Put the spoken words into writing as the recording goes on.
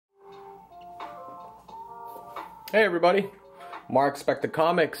Hey everybody, Mark Spector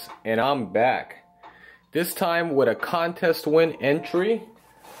Comics, and I'm back. This time with a contest win entry.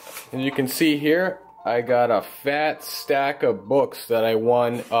 And you can see here, I got a fat stack of books that I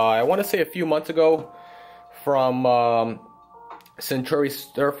won, I want to say a few months ago from Centauri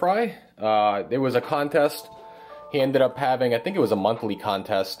Stir Fry. There was a contest. He ended up having, I think it was a monthly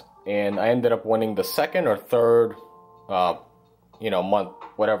contest, and I ended up winning the second or third, month,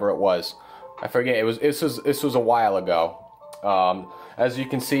 whatever it was. I forget. This was a while ago. As you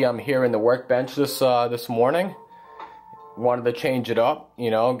can see, I'm here in the workbench this morning. Wanted to change it up,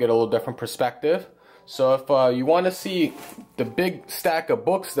 get a little different perspective. So if you want to see the big stack of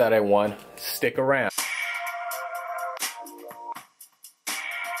books that I won, stick around.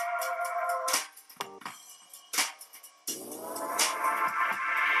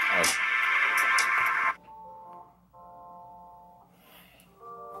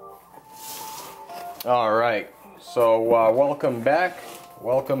 Alright, so welcome back.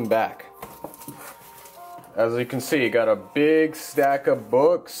 As you can see, you got a big stack of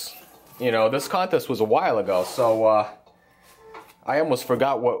books. This contest was a while ago, so I almost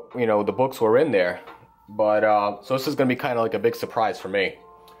forgot what, the books were in there. But, so this is going to be kind of like a big surprise for me.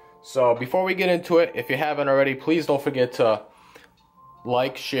 So before we get into it, if you haven't already, please don't forget to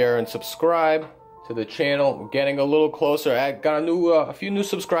like, share, and subscribe to the channel. We're getting a little closer. I got a few new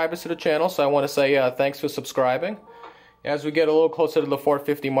subscribers to the channel, so I want to say thanks for subscribing. As we get a little closer to the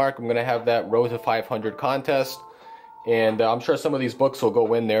 450 mark, I'm going to have that Road to 500 contest, and I'm sure some of these books will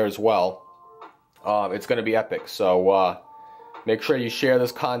go in there as well. It's going to be epic, so make sure you share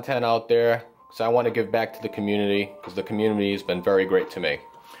this content out there, because I want to give back to the community, because the community has been very great to me.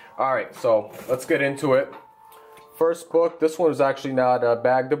 Alright, so let's get into it. First book, this one is actually not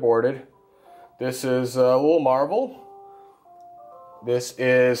bagged or boarded. This is a little Marvel. This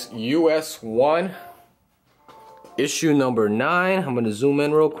is US 1, issue number 9. I'm going to zoom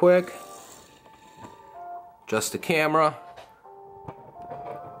in real quick. Adjust the camera.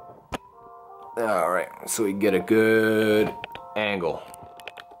 Alright, so we get a good angle.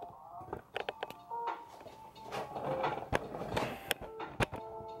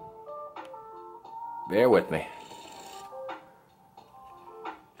 Bear with me.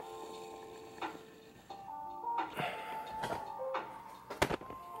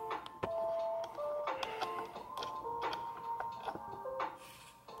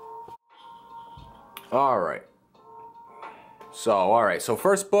 Alright, so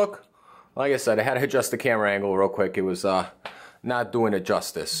first book, like I said, I had to adjust the camera angle real quick. It was not doing it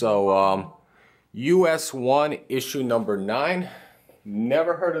justice. So, US 1, issue number 9.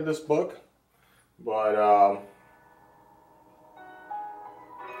 Never heard of this book, but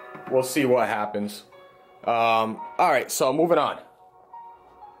we'll see what happens. Alright, so moving on.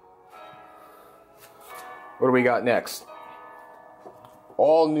 What do we got next?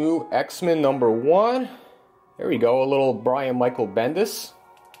 All new X-Men number 1. There we go, a little Brian Michael Bendis.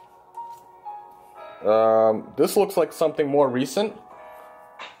 This looks like something more recent.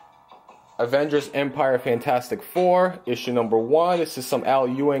 Avengers Empire Fantastic Four, issue number 1. This is some Al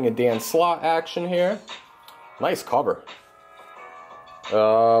Ewing and Dan Slott action here. Nice cover.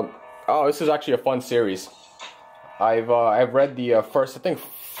 Oh, this is actually a fun series. I've read the first, I think,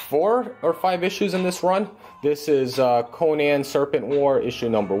 4 or 5 issues in this run. This is Conan Serpent War, issue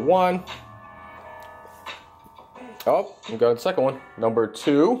number 1. Oh, we got the second one. Number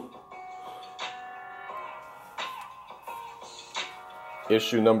 2.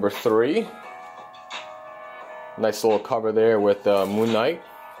 Issue number 3. Nice little cover there with Moon Knight.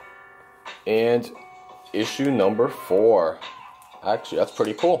 And issue number 4. Actually, that's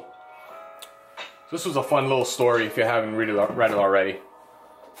pretty cool. This was a fun little story if you haven't read it already.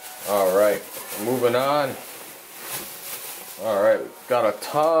 Alright, moving on. Alright, we've got a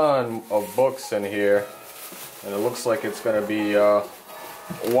ton of books in here. And it looks like it's going to be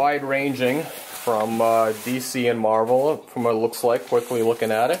wide-ranging from DC and Marvel, from what it looks like, quickly looking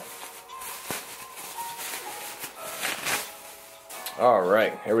at it.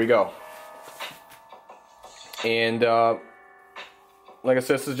 Alright, here we go. And like I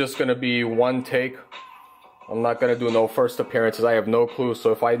said, this is just going to be one take. I'm not going to do no first appearances. I have no clue,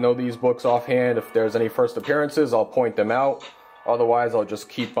 so if I know these books offhand, if there's any first appearances, I'll point them out. Otherwise, I'll just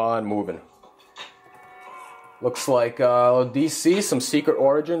keep on moving. Looks like DC, some Secret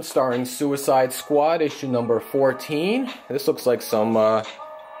Origin starring Suicide Squad, issue number 14. This looks like some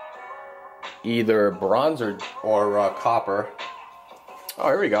either bronze or copper. Oh,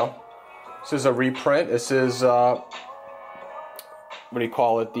 here we go. This is a reprint. This is, what do you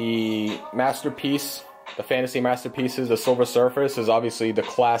call it, the masterpiece, the fantasy masterpieces. The Silver Surfer is obviously the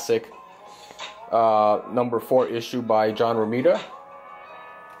classic number 4 issue by John Romita.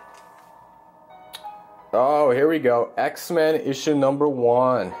 Oh, here we go. X-Men issue number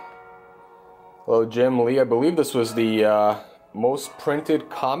 1. Hello, Jim Lee. I believe this was the most printed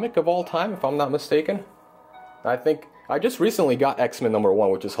comic of all time, if I'm not mistaken. I think I just recently got X-Men number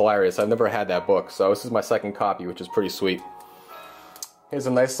 1, which is hilarious. I've never had that book, so this is my second copy, which is pretty sweet. Here's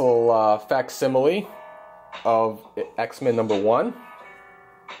a nice little facsimile of X-Men number 1.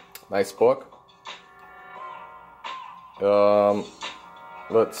 Nice book.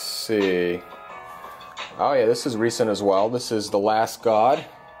 Let's see. Oh yeah, this is recent as well. This is The Last God,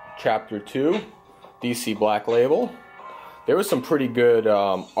 Chapter 2, DC Black Label. There was some pretty good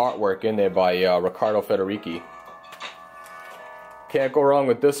artwork in there by Riccardo Federici. Can't go wrong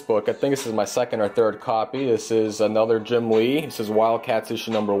with this book. I think this is my second or third copy. This is another Jim Lee. This is Wildcats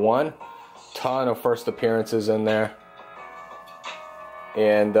issue number 1. Ton of first appearances in there.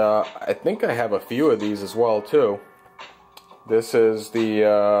 And I think I have a few of these as well too. This is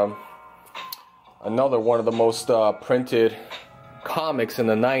the another one of the most printed comics in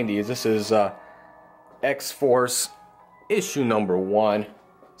the 90s. This is X-Force issue number 1.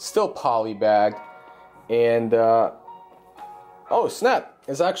 Still polybagged. And oh snap,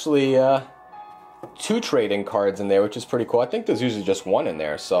 there's actually 2 trading cards in there, which is pretty cool. I think there's usually just 1 in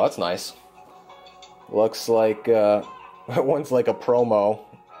there, so that's nice. Looks like one's like a promo,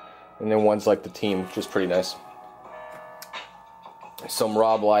 and then one's like the team, which is pretty nice. Some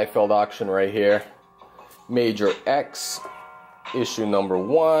Rob Liefeld auction right here. Major X, issue number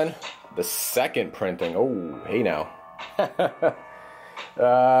 1. The second printing. Oh, hey now.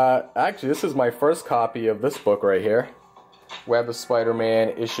 Actually, this is my first copy of this book right here. Web of Spider-Man,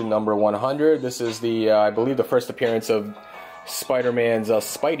 issue number 100. This is the, I believe, the first appearance of Spider-Man's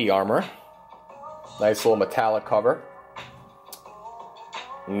Spidey armor. Nice little metallic cover.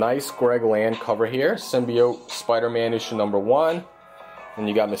 Nice Greg Land cover here. Symbiote Spider-Man issue number 1. And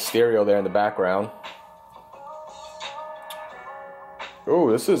you got Mysterio there in the background.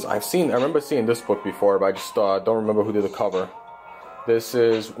 Oh, this is, I remember seeing this book before, but I just don't remember who did the cover. This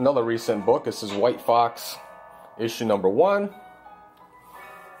is another recent book. This is White Fox issue number 1.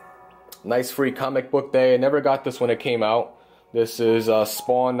 Nice free comic book day. I never got this when it came out. This is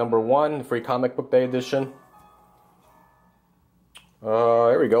Spawn number 1, free comic book day edition.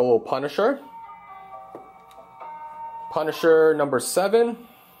 There we go, a little Punisher. Punisher number 7.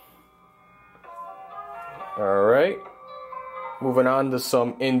 Alright. Moving on to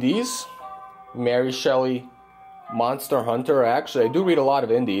some indies. Mary Shelley Monster Hunter. Actually, I do read a lot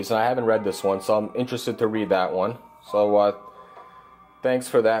of indies, and I haven't read this one, so I'm interested to read that one. So, thanks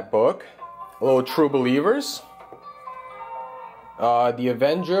for that book. A little True Believers. The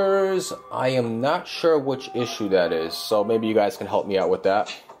Avengers, I am not sure which issue that is, so maybe you guys can help me out with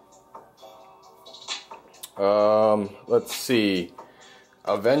that. Let's see.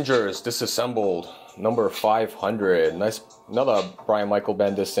 Avengers Disassembled, number 500. Nice, another Brian Michael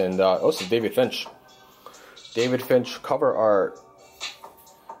Bendis and also David Finch. David Finch cover art.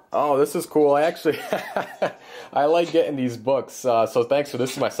 Oh, this is cool. I actually I like getting these books. So thanks for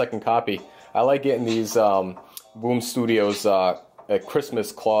this. Is my second copy. I like getting these Boom Studios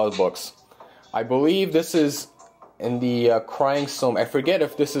Christmas Claus books. I believe this is in the Crying Stone. I forget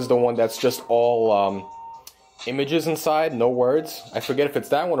if this is the one that's just all images inside, no words. I forget if it's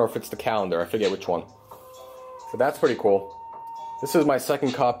that one or if it's the calendar. I forget which one. But that's pretty cool. This is my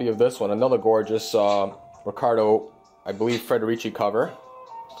second copy of this one. Another gorgeous Riccardo, I believe, Federici cover.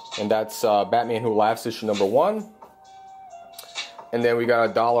 And that's Batman Who Laughs issue number 1. And then we got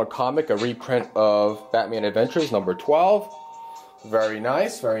a dollar comic, a reprint of Batman Adventures number 12. Very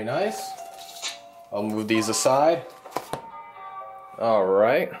nice, very nice. I'll move these aside.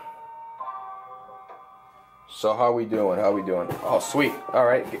 Alright. So how we doing? How we doing? Oh, sweet.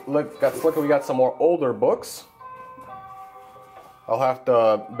 Alright, look, we got some more older books. I'll have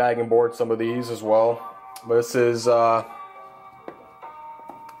to bag and board some of these as well. But this is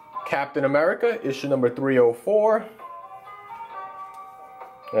Captain America, issue number 304.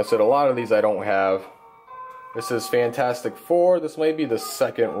 And I said a lot of these I don't have. This is Fantastic Four. This may be the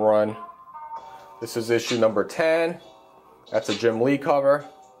second run. This is issue number 10. That's a Jim Lee cover.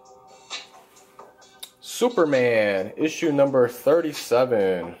 Superman, issue number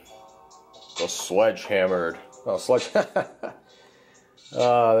 37. The Sledgehammered. Oh,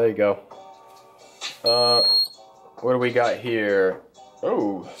 there you go. What do we got here?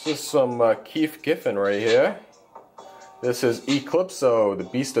 Oh, this is some Keith Giffen right here. This is Eclipso, the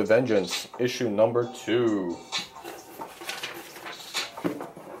Beast of Vengeance, issue number 2.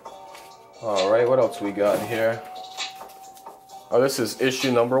 Alright, what else we got here? Oh, this is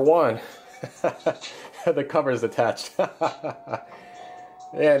issue number 1. The cover is detached.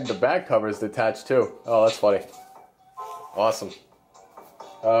 And the back cover is detached too. Oh, that's funny. Awesome.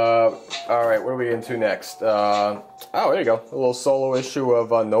 Alright, what are we into next? Oh, there you go. A little solo issue of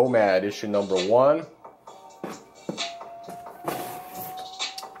Nomad, issue number 1.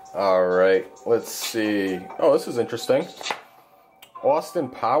 Alright, let's see. Oh, this is interesting. Austin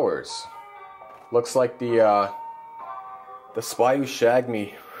Powers. Looks like the Spy Who Shagged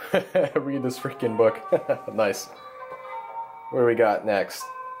Me. Read this freaking book. Nice. What do we got next?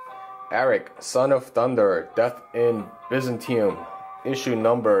 Eric, Son of Thunder, Death in Byzantium, issue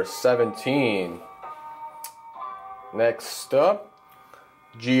number 17. Next up,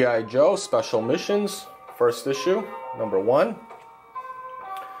 G.I. Joe Special Missions, first issue, number 1.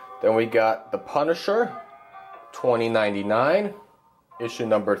 Then we got The Punisher, 2099, issue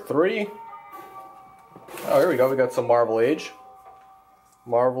number 3. Oh, here we go. We got some Marvel Age.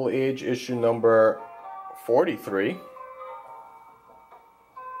 Marvel Age, issue number 43.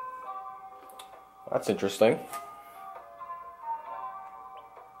 That's interesting.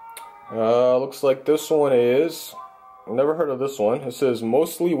 Looks like this one is... I've never heard of this one. It says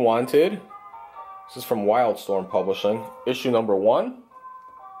Mostly Wanted. This is from Wildstorm Publishing. Issue number 1.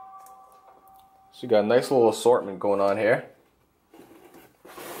 So you got a nice little assortment going on here.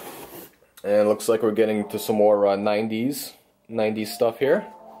 And it looks like we're getting to some more 90s stuff here.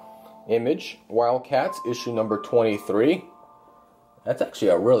 Image, Wildcats, issue number 23. That's actually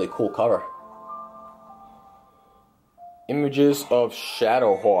a really cool cover. Images of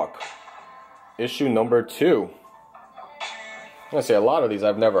Shadowhawk, issue number 2. I'm gonna say a lot of these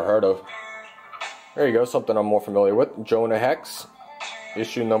I've never heard of. There you go, something I'm more familiar with. Jonah Hex,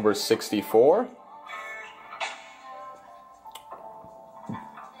 issue number 64.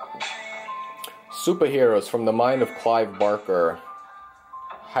 Superheroes from the Mind of Clive Barker,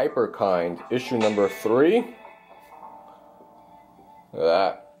 Hyperkind, issue number 3. Look at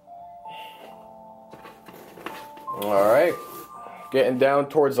that. Alright, getting down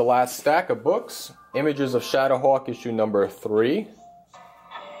towards the last stack of books. Images of Shadowhawk, issue number 3.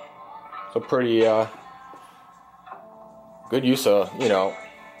 So pretty good use of,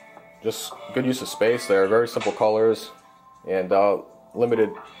 just good use of space there. Very simple colors and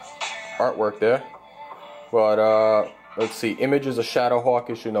limited artwork there. But let's see, Images of Shadowhawk,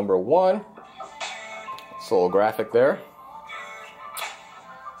 issue number 1. It's a little graphic there.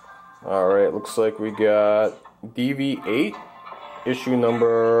 Alright, looks like we got DV8, issue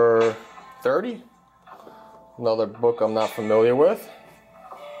number 30. Another book I'm not familiar with.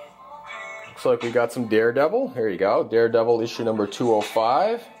 Looks like we got some Daredevil. Here you go. Daredevil, issue number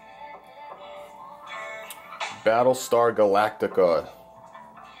 205. Battlestar Galactica,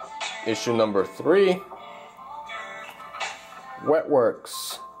 issue number 3.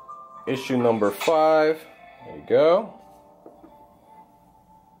 Wetworks, issue number 5. There you go.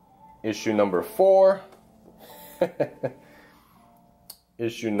 Issue number 4.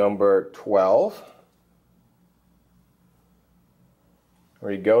 Issue number 12.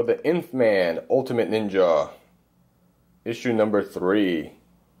 There you go. The Nth Man, Ultimate Ninja, issue number 3.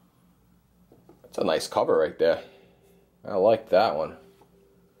 That's a nice cover right there. I like that one.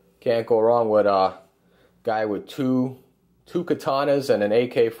 Can't go wrong with a guy with two katanas and an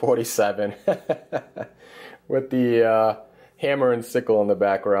AK-47 with the hammer and sickle in the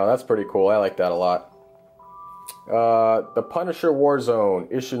background. That's pretty cool. I like that a lot. The Punisher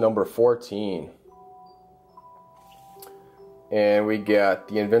Warzone, issue number 14. And we got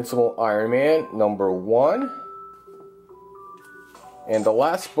The Invincible Iron Man, number 1. And the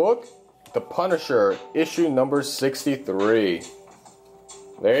last book, The Punisher, issue number 63.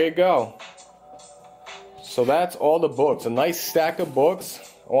 There you go. So that's all the books. A nice stack of books.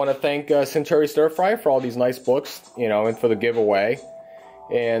 I want to thank Centauri Stir Fry for all these nice books, and for the giveaway.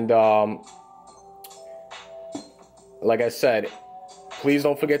 And like I said, please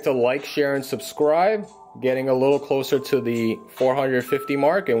don't forget to like, share, and subscribe. Getting a little closer to the 450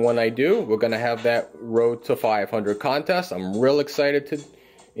 mark, and when I do, we're gonna have that road to 500 contest. I'm real excited to,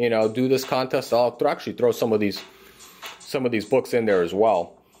 do this contest. I'll actually throw some of these books in there as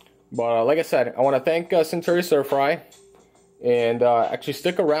well. But like I said, I want to thank Centauri Stir Fry, and actually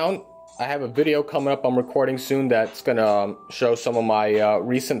stick around. I have a video coming up I'm recording soon that's gonna show some of my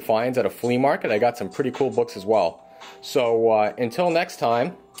recent finds at a flea market. I got some pretty cool books as well. So until next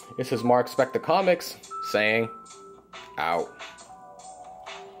time, this is Mark Spector Comics saying out.